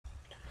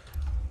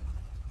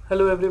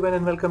Hello everyone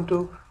and welcome to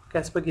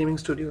Casper Gaming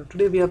Studio.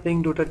 Today we are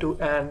playing Dota 2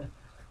 and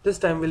this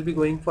time we'll be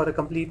going for a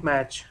complete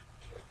match.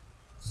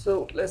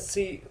 So let's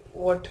see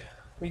what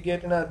we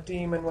get in our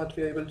team and what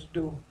we are able to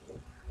do.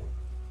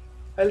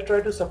 I'll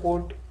try to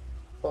support.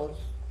 uh,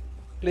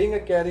 Playing a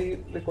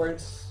carry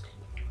requires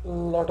a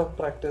lot of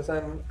practice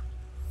and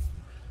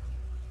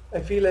I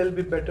feel I'll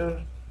be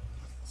better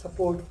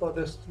support for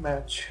this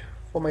match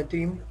for my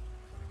team.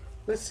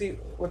 Let's see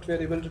what we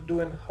are able to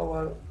do and how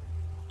our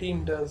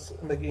team does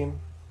in the game.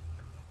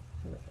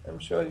 I'm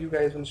sure you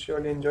guys will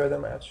surely enjoy the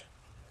match.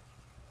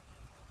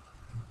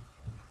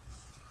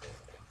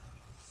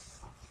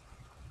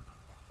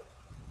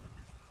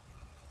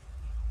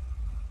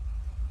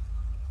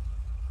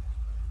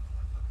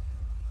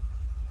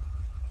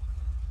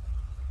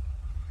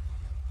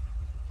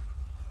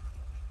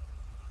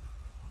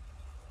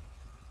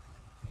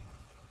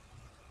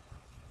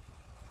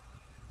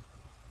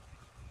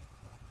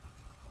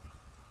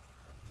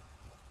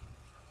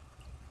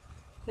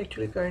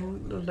 Actually,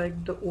 kind of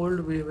like the old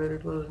way where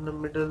it was in the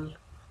middle,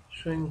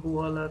 showing who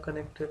all are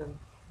connected and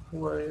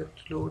who are yet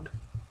to load.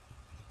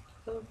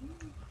 Um,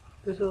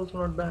 this is also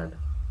not bad.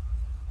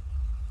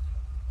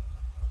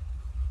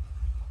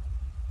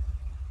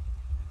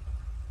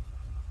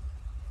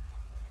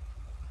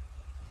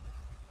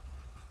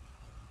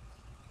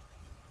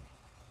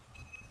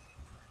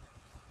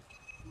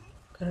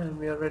 And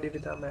we are ready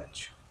with our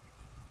match.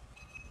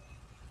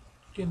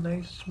 Okay,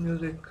 nice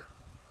music.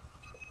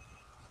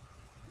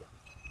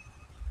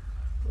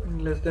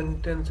 In less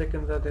than 10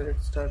 seconds are there,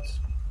 it starts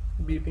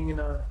beeping in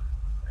our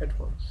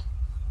headphones.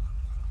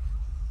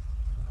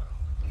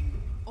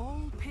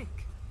 All pick.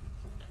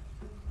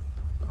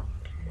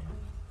 Okay.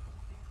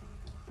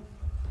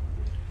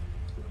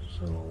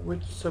 So,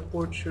 which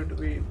support should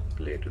we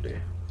play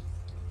today?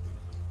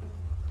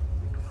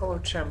 How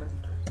about Shaman?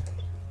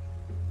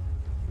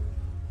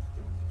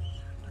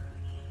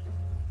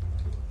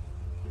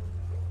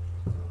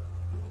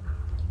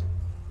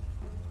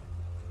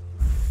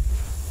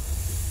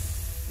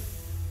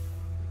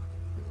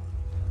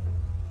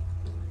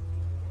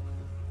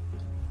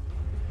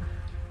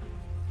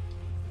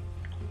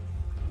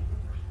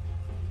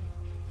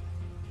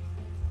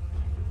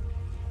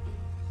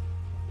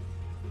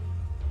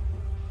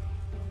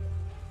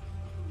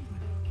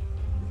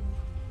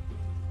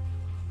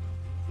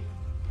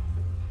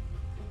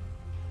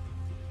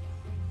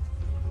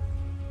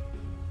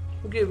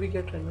 Okay, we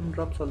get random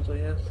drops also,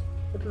 yes.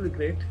 That will be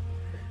great.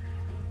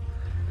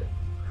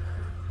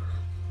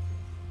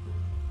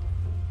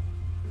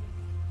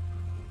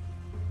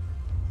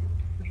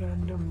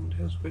 Random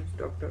has which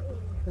doctor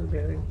is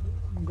having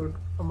good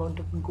amount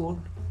of gold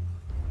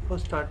for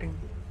starting.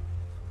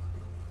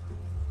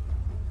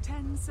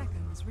 10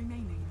 seconds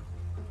remaining.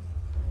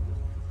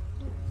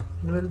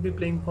 And we'll be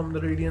playing from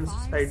the Radiance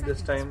 5 side this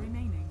seconds time.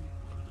 remaining.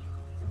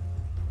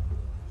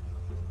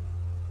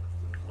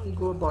 I'll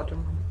go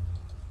bottom.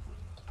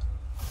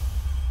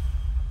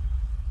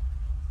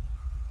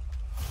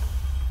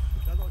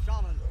 Fellow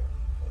Shaman.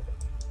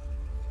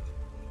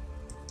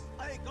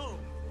 I go.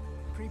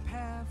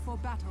 Prepare for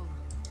battle.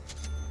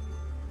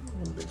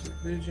 Basic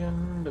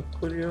vision, the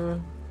courier,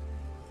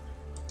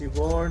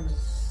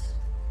 rewards.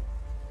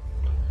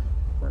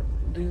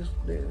 These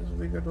days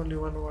we get only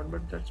one reward,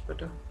 but that's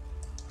better.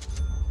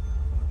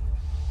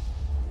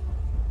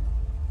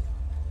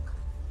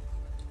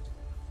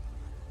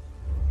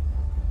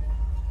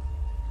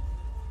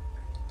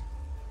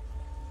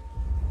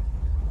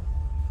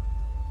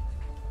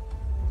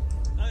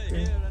 I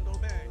hear and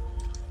obey.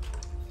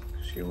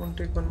 She won't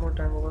take one more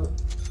time over.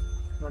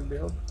 Not be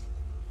help.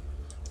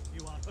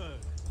 You are heard.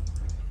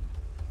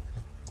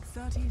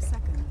 30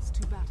 seconds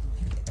to battle.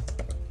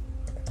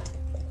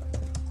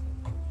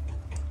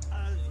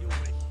 As you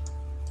wish.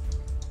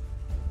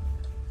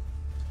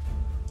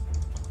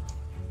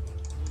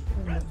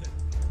 Granted.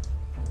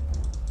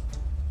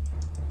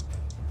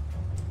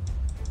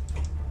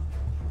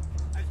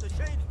 As the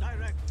shades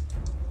direct.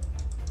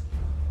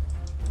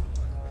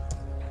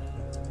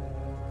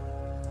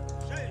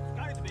 Shades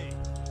guide me.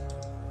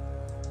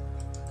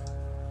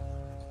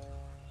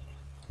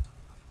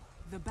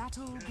 The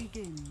battle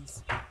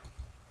begins.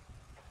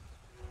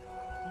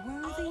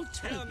 Worthy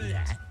Tell me. tribute.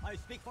 I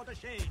speak for the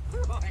shades.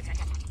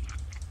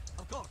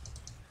 Of course.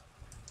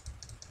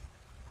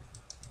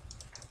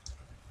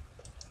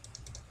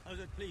 As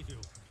it please you.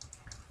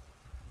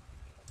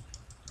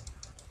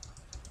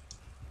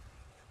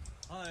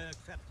 I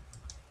accept.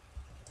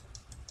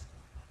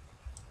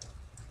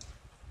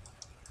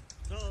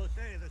 So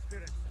say the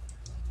spirits.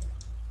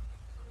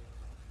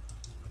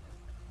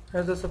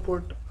 As a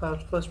support, our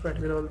first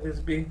priority will always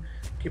be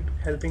keep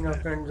helping our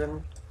friends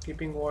and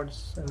keeping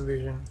wards and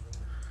vision.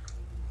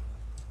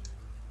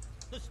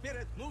 The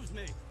spirit moves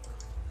me.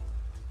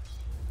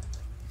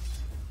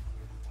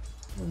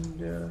 And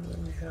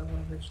we have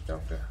a witch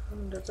doctor.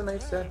 That's a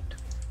nice set.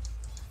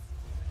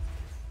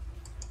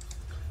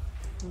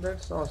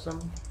 That's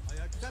awesome. I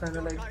It's accept kind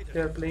of your like guidance.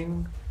 they're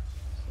playing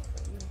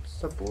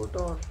support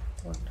or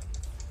what?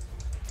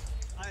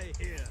 I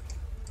hear.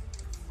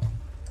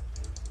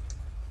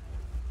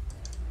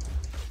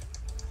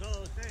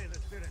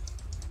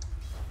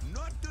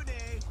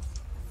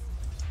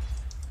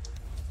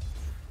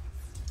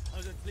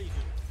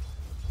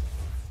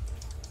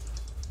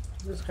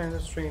 is kind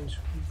of strange.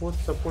 Both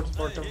supports I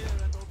bottom. hear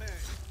and obey.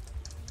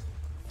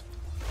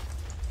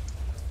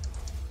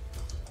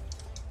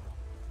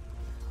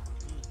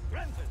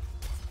 Granted.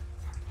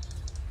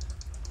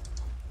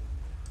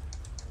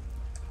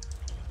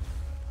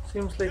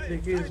 Seems like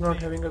Ricky is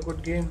not having a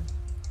good game.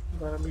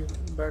 Gonna be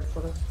bad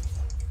for us.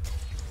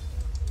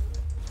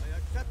 I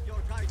accept your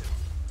guidance.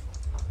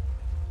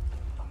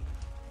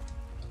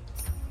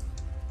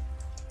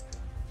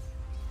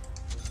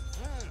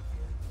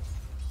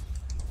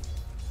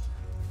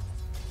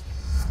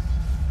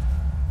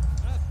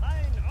 A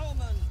fine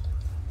omen.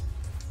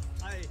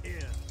 I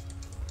hear.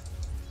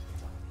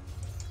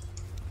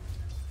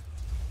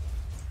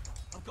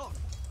 Of course.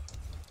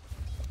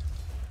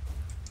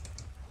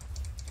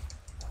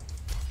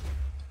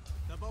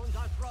 The bones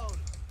are thrown.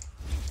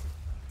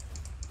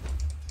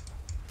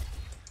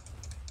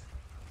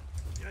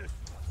 Yes.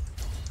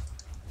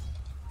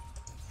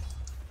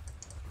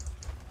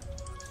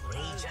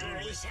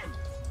 Regeneration.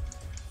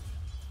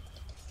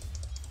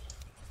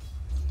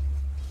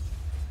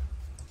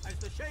 As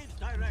the shades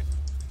direct.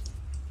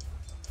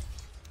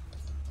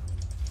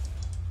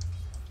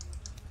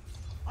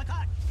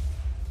 Attack!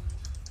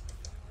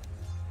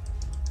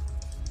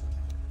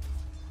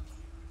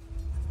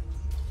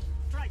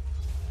 Strike!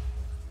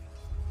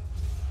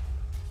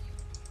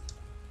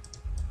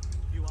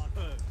 You are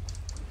heard.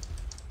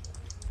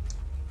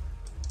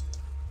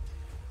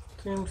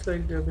 Seems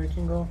like they're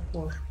breaking off,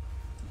 or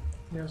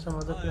they have some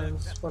other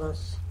plans for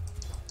us.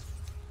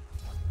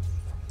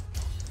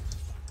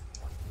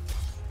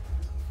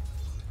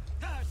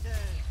 Curses!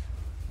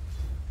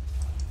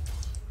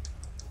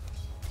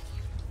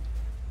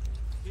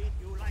 Beat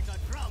you like a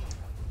drum.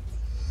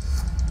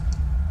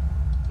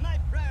 My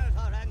prayers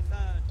are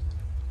answered.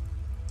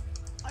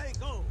 I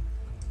go.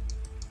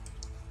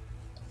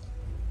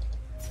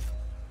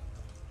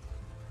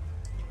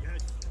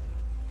 Yes.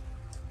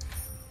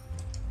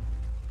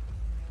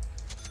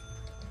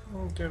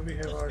 Okay, we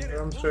have our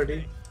drums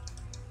ready.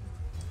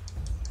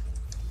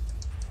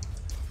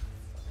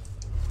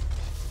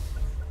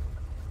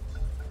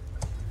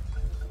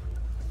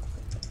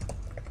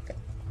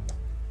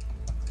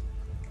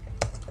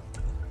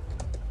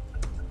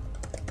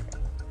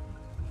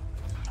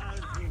 As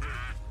you wish.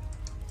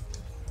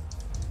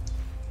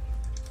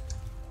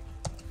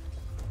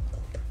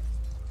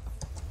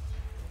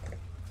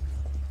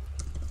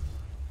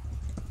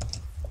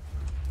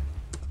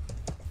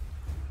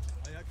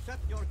 I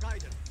accept your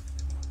guidance.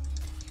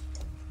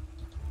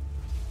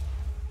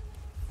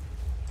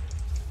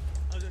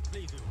 As it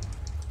please you.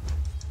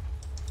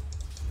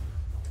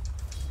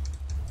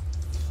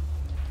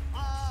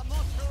 Ah,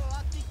 motto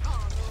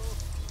Atticano.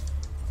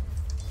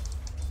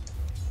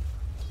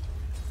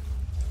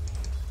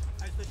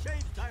 As the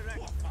shades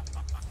direct.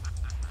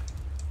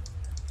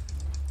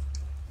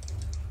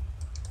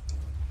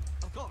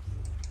 Of course.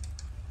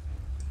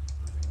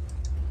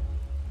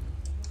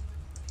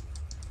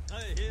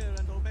 I hear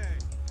and obey.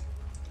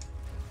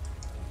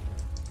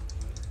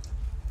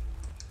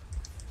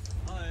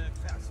 I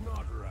accept. That's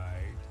not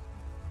right.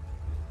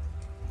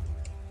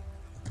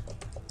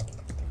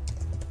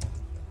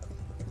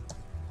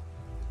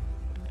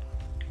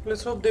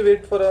 Let's hope they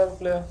wait for our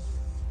player.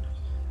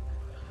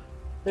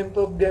 In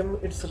pub game,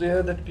 it's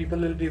rare that people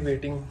will be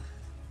waiting.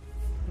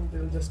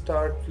 They'll just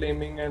start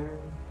flaming and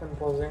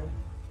pausing.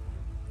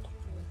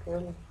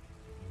 Well,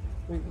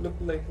 we look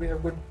like we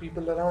have good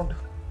people around.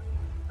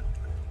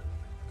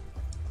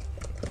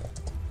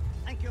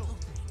 Thank you.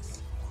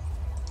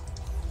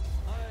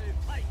 I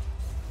fight.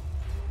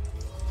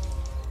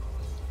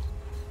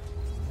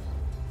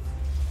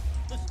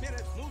 The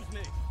spirit moves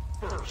me.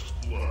 First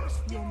blood.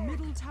 Your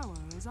middle tower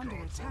is under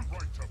Gods are attack.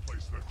 right to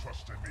place their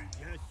trust in me.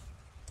 Yes.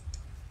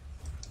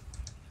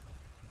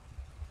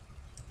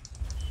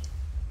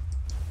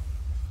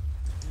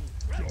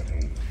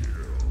 Double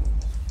kill.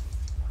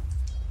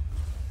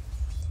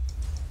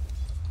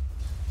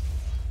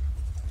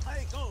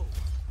 I go.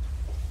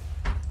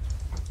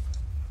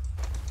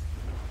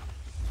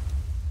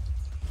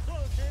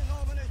 Dulce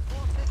nomine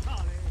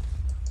fortitale.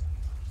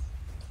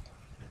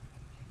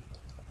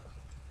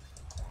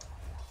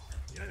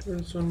 Yes.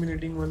 We'll soon be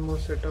needing one more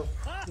set of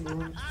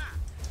rooms.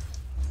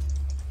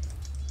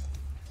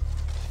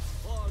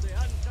 For the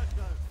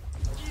ancestors.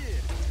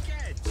 Here,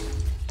 get.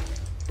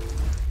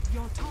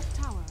 Your top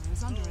tower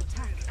is under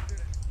attack.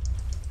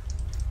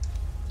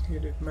 He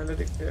did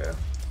melodic there.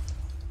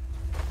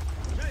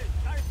 Shades,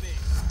 guide me.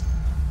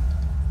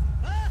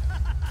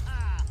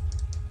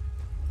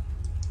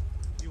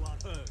 You are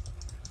heard.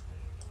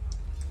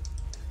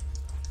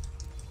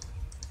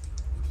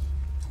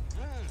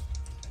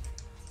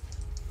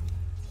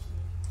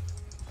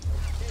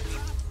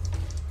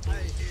 I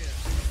hear.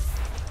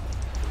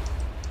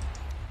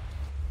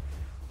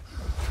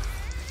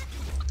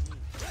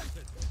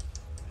 Granted.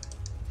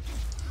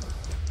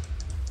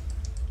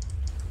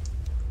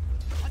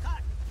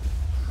 Attack!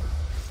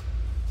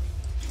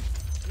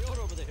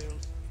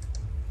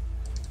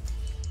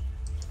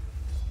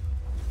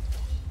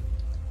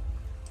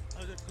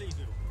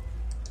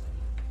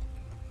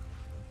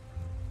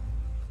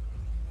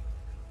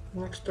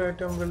 Next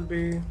item will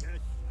be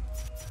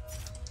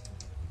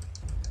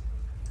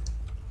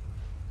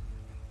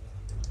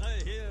I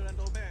hear and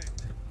obey.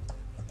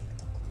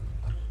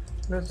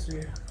 let's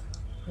see.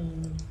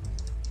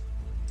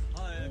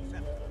 I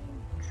accept.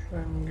 Try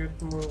and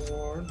get more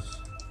wards.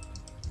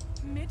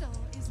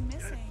 Middle is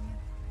missing.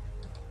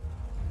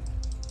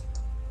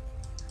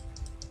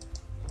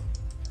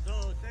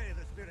 So say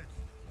the spirits.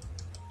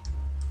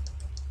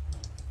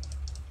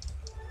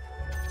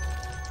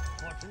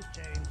 Fortunes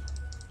change.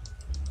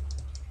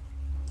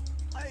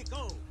 I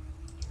go.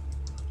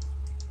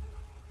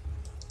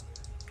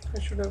 I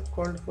should have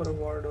called for a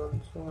ward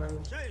also,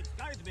 and Shades,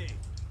 guide me.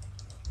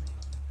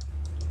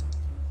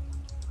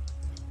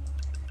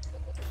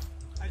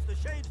 As the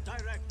shades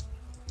direct.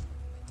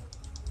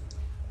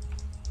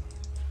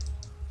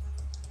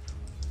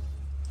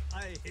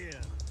 I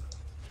hear.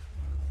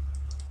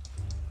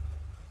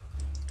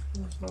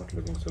 it's not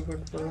looking so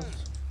good for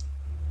us.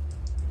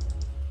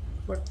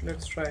 But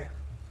let's try.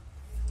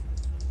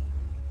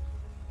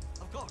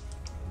 Of course.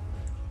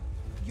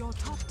 Your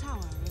top tower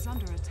is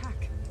under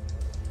attack.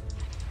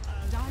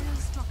 Dire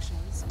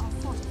structures are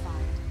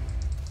fortified.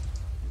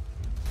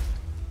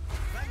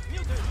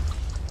 Transmuted.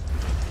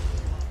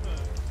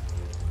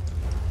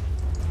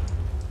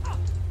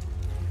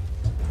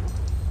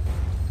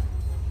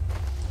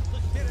 The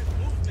spirit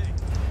moves me.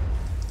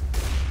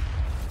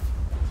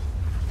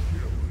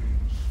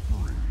 Killing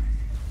spree.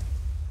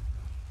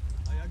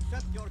 I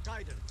accept your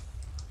guidance.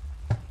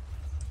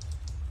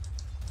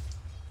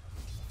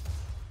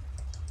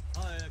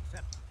 I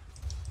accept.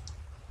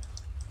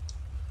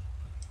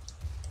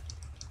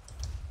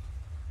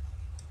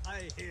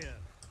 I hear.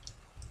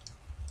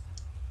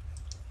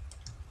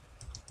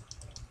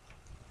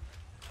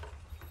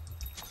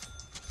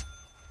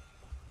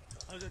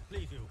 Does it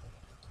please you?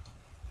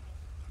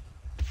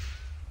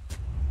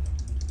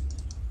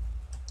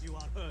 You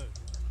are heard.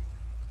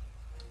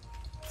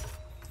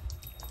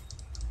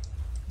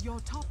 Your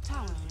top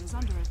tower is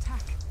under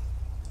attack.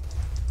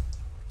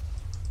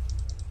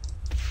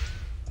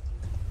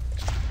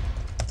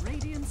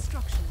 Radiant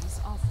structures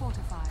are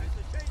fortified.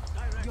 The shades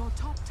direct. Your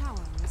top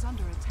tower is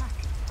under attack.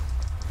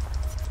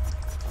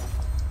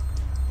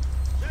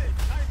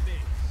 Shades, guide me.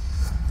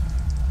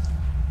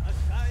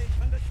 Aside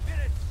from the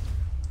spirits.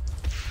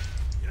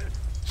 Yes.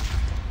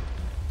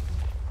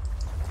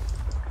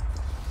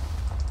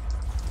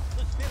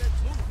 The spirits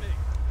move me.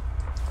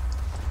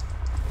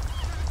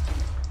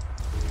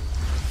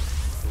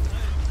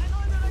 I'm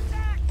under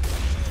attack.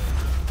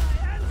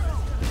 I answer.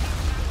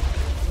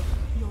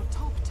 Your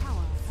top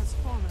tower has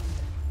fallen.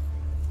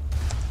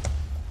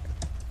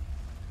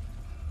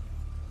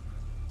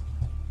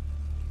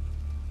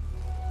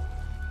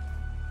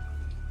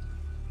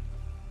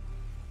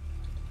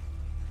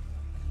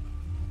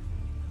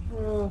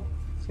 Well,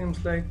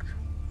 seems like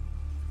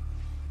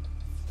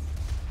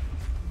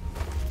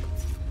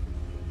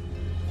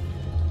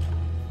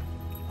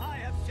I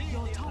have seen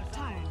Your the top other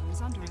tower side.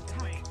 is under Make the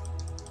attack. way.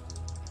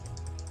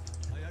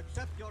 I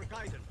accept your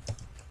guidance.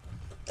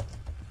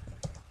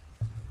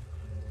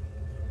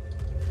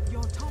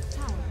 Your top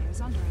tower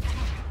is under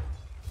attack.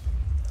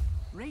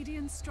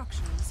 Radiant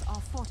structures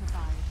are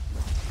fortified.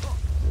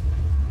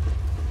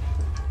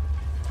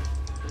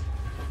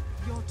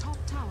 Your top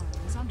tower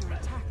is under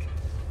attack.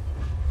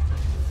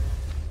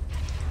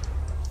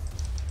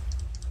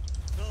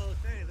 So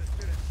say the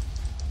spirits.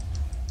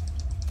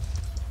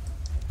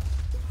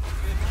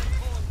 If I'm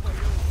born for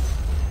you.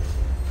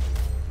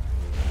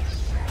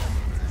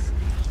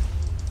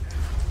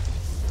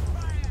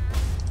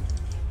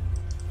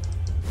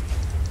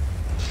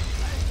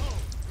 I go.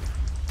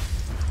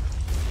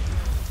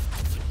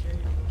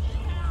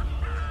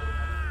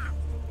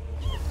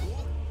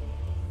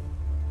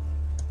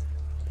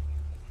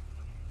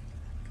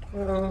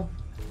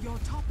 Your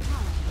top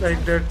tower is like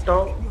under the attack.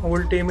 top Your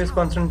whole top team is tower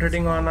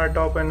concentrating on our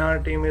top, and our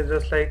team is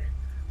just like,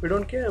 we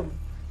don't care.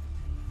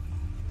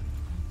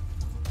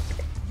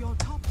 Your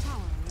top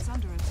tower is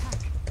under attack.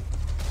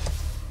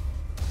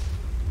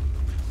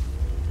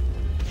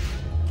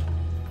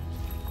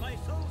 My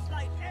soul's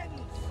light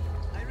ends.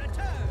 I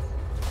return.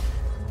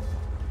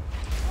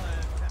 I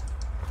accept.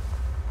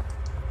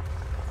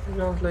 It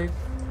sounds like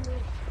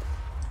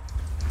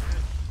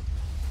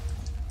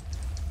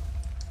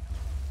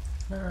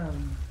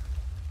man,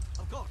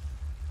 Of course.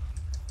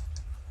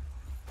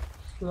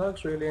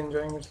 Slug's really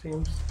enjoying it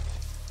seems.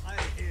 I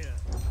hear.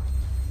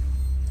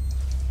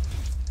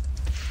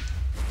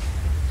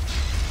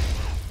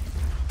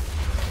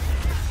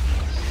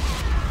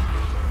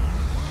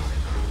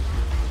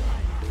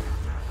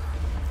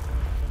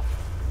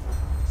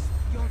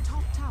 Your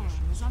top tower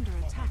is under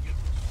attack.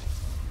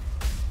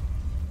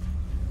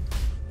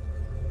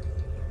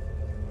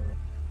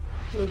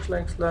 Looks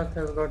like Slug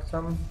has got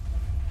some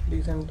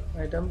decent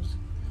items,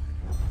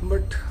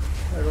 but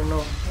I don't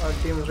know. Our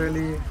team's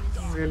really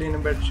in a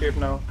bad shape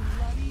now.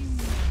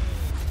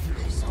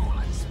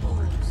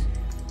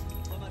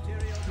 The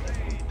material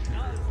trade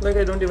does. Like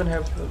I don't even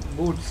have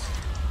boots.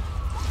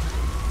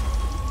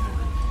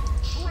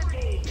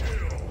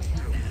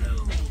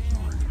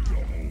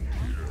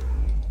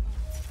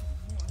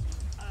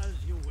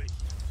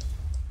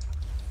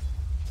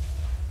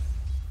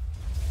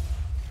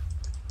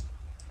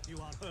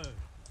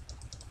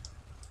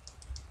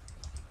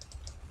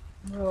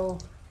 Oh,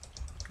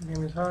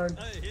 game is hard.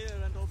 I hear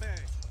and obey.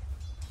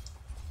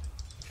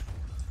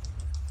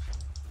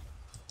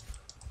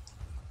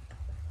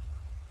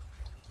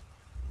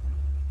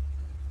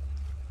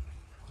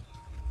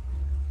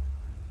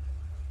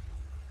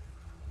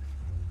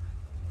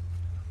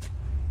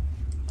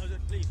 As it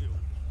please you.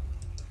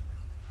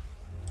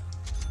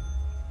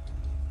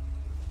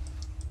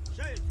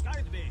 Shades,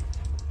 guide me.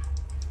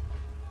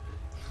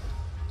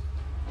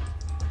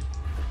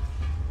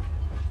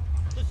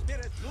 The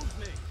spirit moves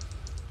me.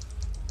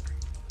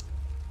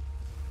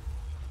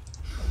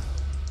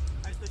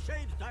 As the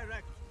shades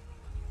direct.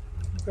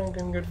 If I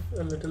can get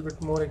a little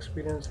bit more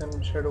experience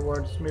in Shadow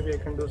Words, maybe I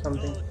can do So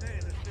something. say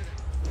the spirit.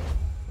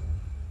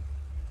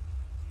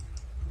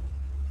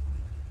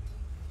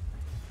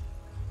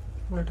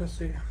 Let us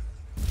see.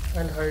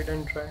 I'll hide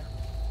and try.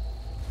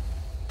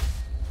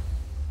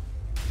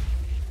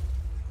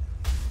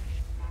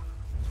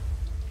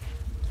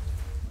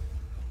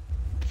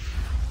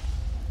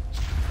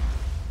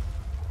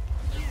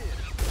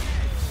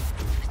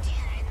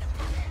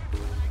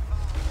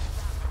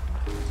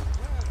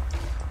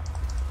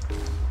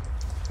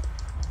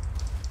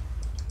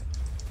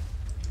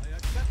 I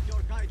accept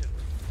your guidance.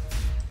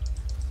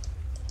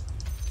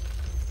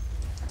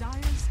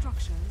 Dire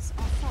structures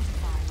are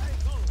fortified. I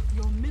go.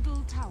 Your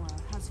middle tower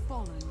has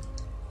fallen.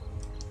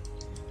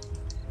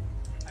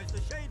 As the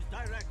shades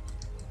direct.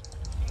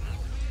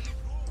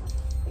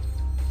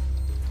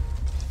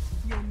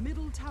 Your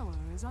middle tower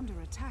is under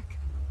attack.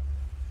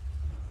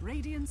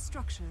 Radiant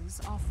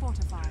structures are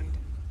fortified.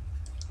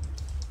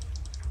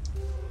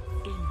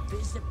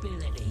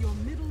 Invisibility. Your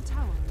middle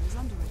tower is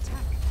under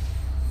attack.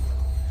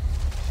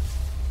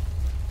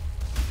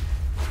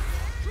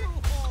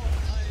 True fall.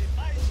 I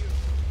find you.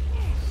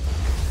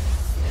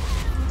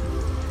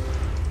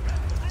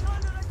 I'm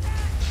under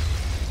attack.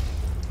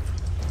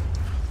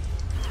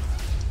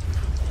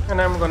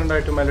 And I'm gonna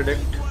die to Maledict.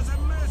 It was a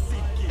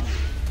mercy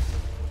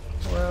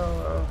kill.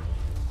 Well,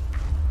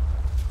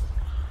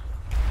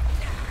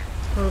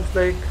 looks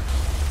like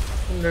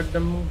let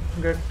them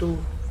get too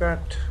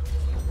fat.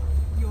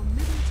 Your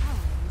middle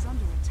tower is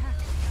under attack.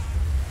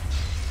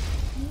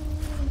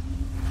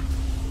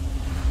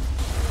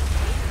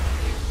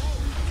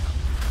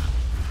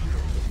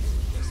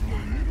 Your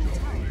middle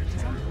tower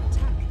is under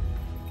attack.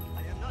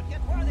 I am not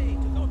yet worthy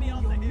to go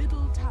beyond Your the hill.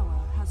 middle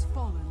tower has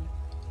fallen.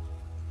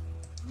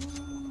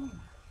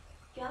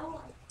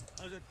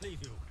 As it please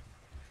you.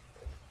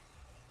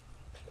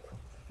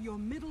 Your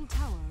middle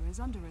tower is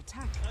under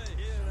attack. I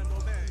hear and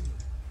obey.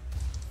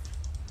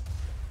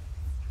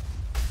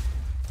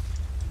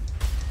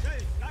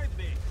 Shades, guide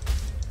me.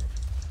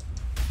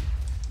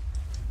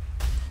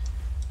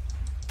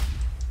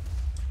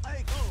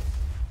 I go.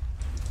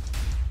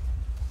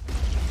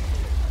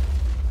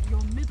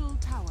 Your middle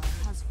tower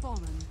has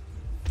fallen.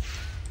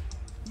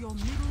 Your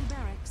middle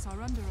barracks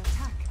are under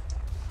attack.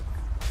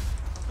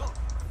 Go.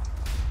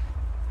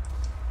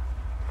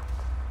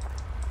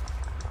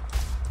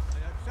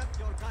 I accept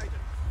your guidance.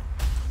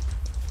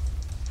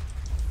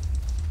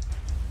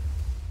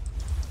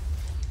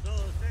 So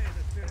say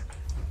the spirit.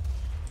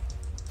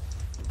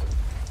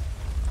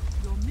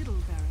 Your middle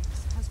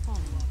barracks has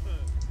fallen.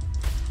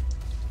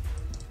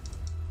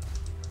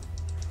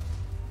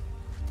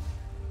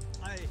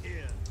 I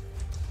hear.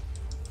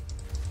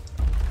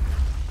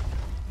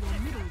 Your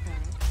middle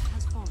barracks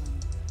has fallen.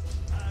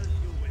 As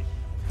you wish.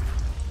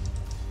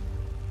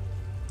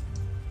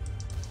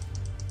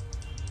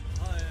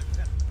 I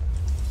accept.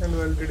 And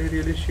well, did he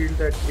really shield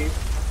that creep?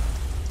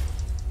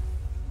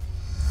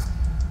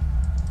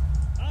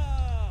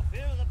 Ah,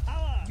 feel the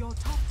power. Your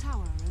top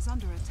tower is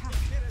under attack.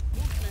 Spirit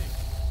moves me.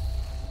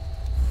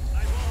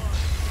 I war.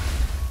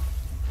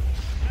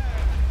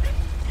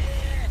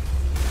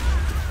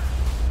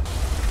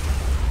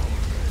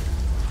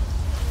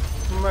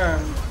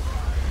 Man.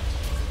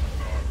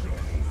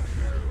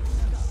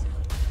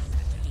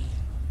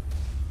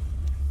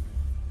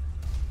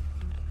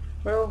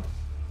 Well,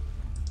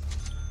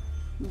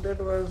 that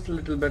was a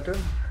little better.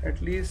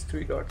 At least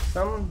we got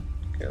some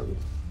kill.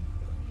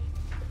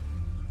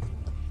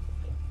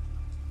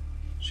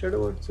 Shadow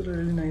Ward's a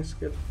really nice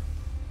kill.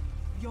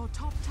 Your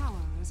top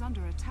tower is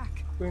under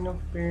attack. Queen of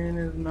Pain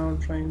is now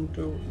trying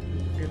to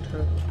get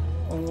her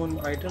own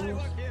My items.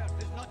 work here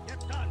is not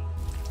yet done.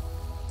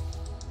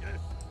 Yes.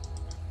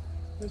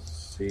 Let's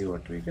see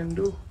what we can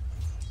do.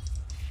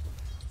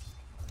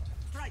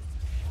 Strike.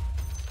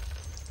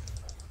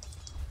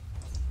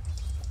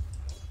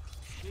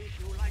 Beat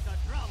you like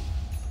a drum.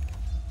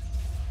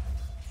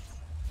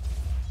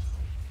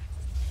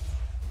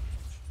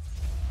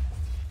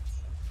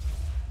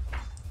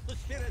 The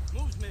spirit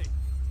moves me.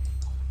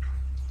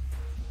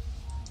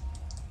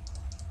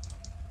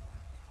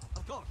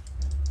 Of course.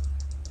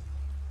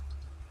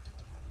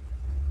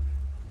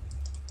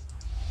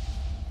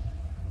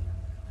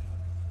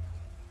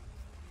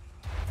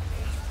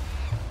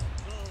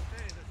 So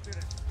say the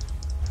spirit.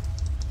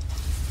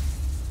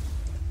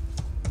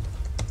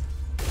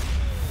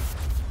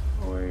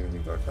 Oh, we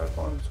got our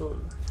console.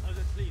 As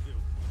it please you.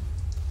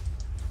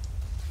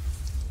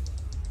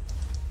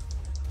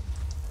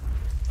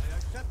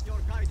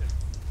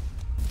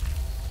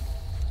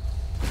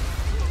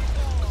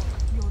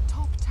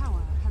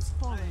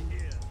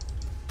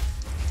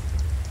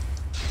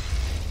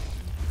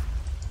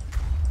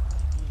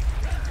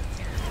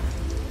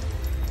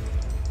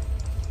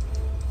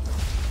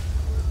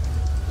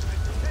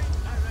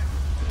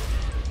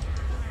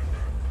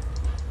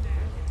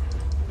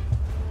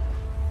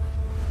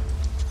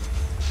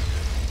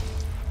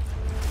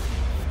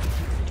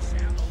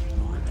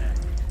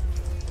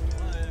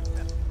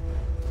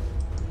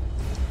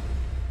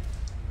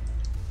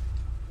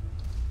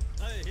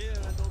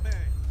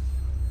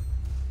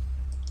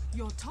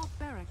 Your top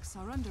barracks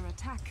are under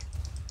attack.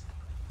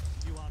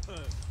 You are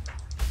heard.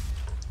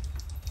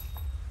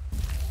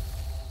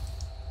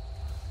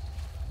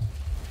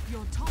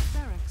 Your top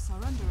barracks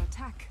are under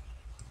attack.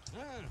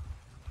 Ah,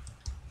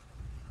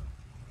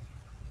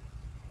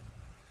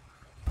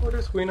 What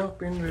is Queen of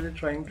Pain really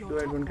trying to Your do?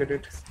 I top don't get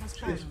it. barracks has She's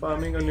fallen.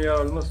 farming and we are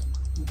almost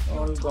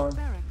all Your top gone.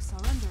 barracks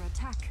are under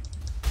attack.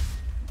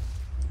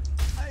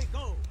 I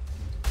go.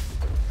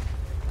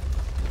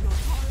 Your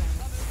top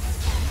barracks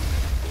has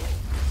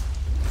fallen.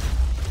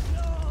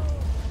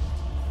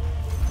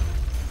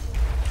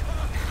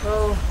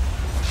 Oh,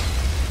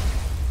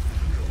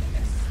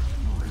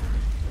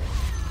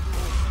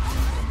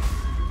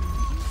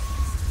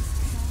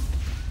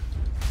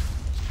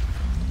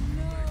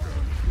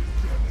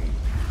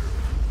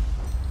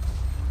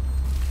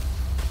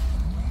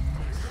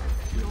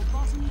 Your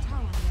bottom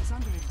tower is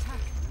under attack.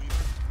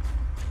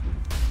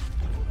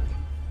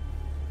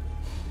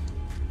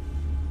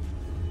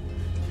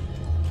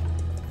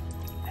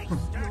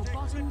 Your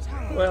bottom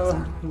tower is well,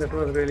 under that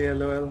was attack. really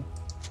LOL.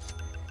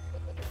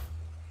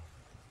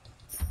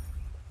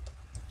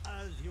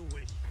 As you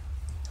wish.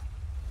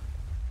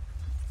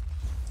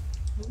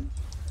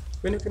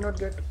 When you cannot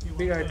get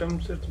big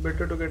items, it's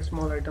better to get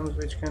small items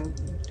which can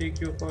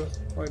take you for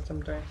quite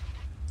some time.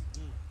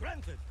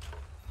 Granted.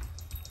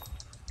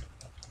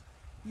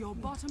 Your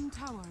bottom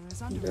tower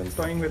is under They're attack.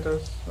 toying with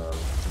us. But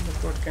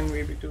what can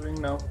we be doing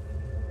now?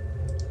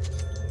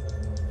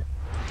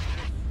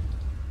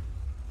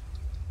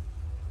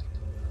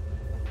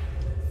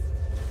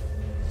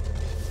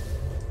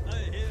 I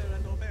hear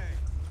and obey.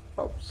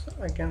 Oops,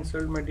 I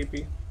cancelled my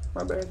DP.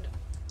 My bad.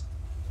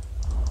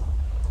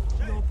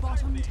 Your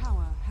bottom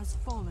tower has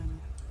fallen.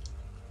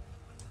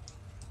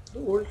 The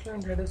old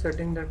client had a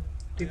setting that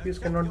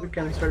TPs cannot be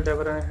cancelled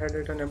ever, and I had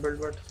it enabled,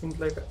 but seems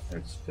like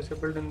it's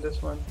disabled in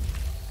this one.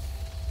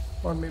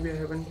 Or maybe I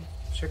haven't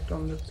checked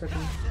on that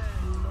setting.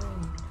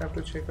 Have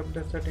to check up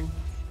that setting.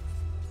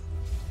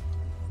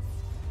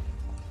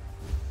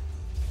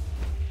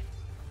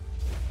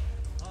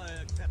 I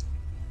accept.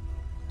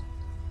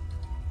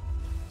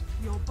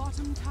 Your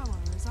bottom tower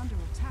is under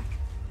attack.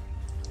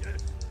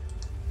 Yes.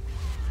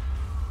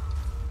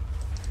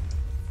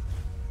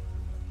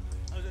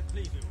 As it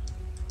please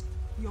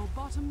you. Your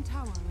bottom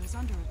tower is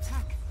under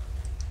attack.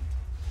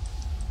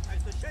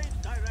 As the shades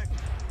direct.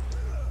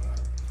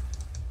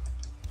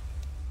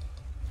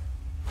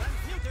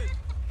 Transmuted.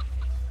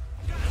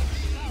 The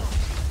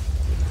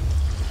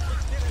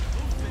spirit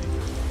moves me.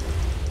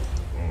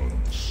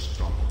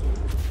 Unstoppable.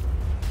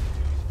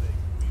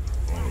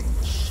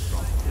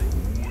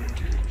 Unstoppable.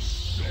 Wicked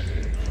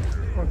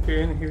soul. Okay,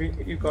 and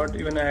he got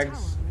even Your axe. tower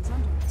is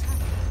under attack.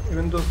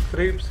 Even those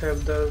creeps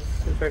have this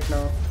effect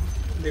now.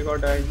 They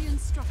got axe.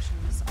 Radiant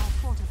structures are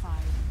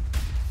fortified.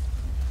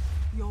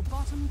 Your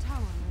bottom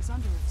tower is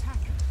under attack.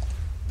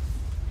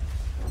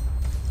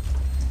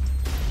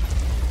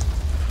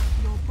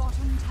 Your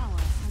bottom tower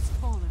has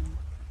fallen.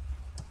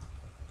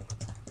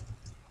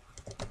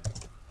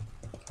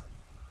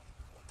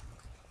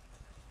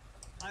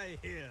 I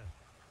hear.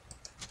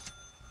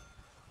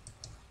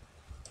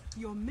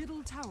 Your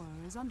middle tower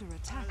is under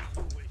attack. As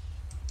you wish.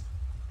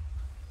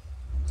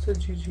 So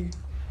GG.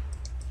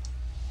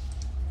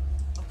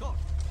 Of course.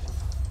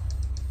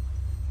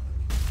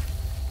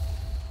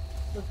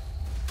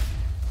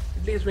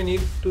 At least we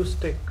need to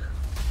stick.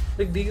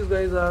 Like these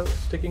guys are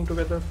sticking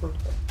together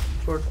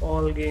for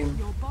all game,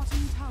 Your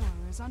bottom tower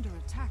is under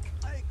attack.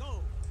 I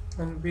go.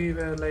 and we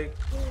were like,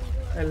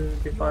 I'll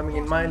be farming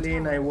in my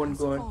lane. I won't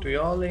go into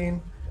your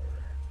lane.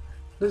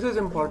 This is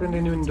important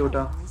in Dota.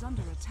 Tower is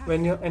under attack.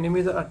 When your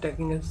enemies are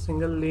attacking a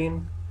single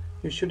lane,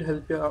 you should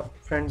help your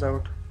friends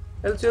out.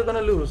 Else you're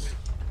gonna lose.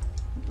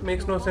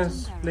 Makes no Your bottom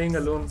sense barracks playing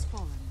alone. has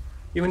fallen.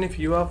 Even if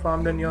you are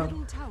farmed and Your your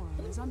middle tower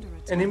is under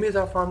attack. enemies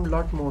are farmed a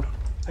lot more,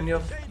 and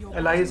your Your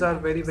allies are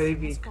bottom very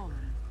barracks has weak. fallen.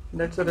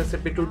 That's a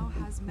recipe to Now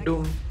has mega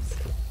doom.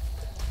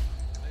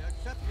 I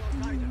accept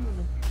your guidance.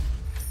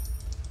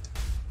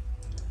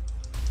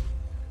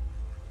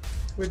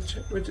 Which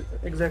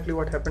exactly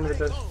what happened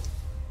with I us. go.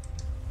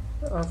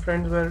 Our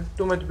friends were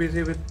too much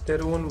busy with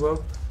their own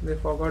work. They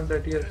forgot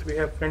that yes, we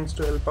have friends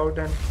to help out,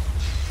 and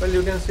well,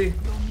 you can see Your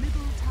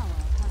middle tower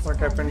has what fallen.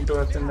 happened to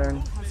us in the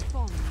end. Has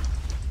fallen.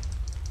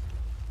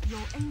 Your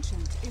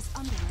ancient is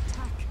under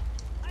attack.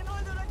 I'm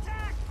under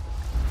attack.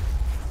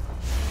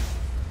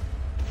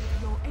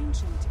 Your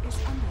ancient is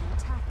under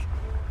attack.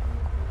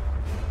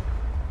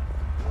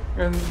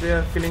 And they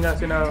are killing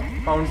us in a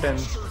fountain.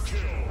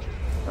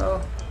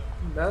 Oh,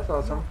 that's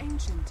awesome. Your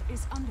ancient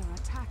is under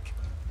attack.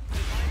 I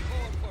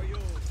call for you.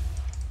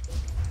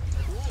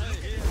 I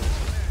hear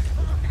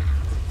and obey.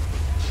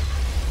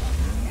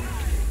 You're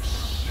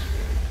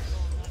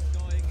not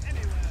going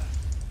anywhere.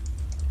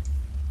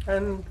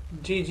 And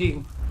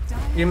GG. Dire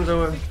Game's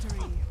over. victory.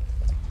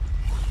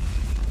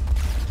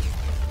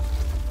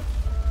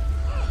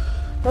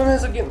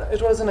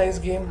 It was a nice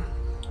game.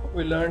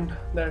 We learned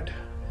that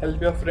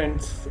help your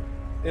friends.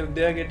 If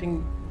they are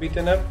getting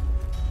beaten up,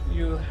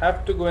 you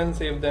have to go and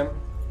save them.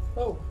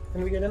 Oh,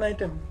 and we get an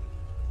item.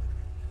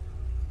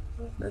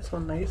 That's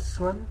one nice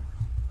one.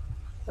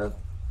 Well,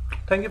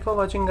 thank you for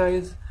watching,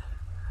 guys.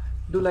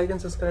 Do like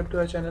and subscribe to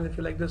our channel if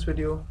you like this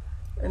video,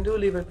 and do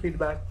leave a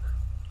feedback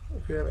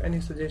if you have any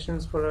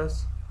suggestions for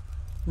us,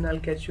 and I'll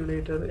catch you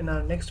later in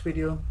our next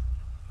video.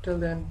 Till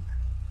then,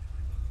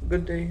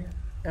 good day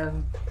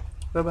and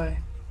bye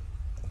bye.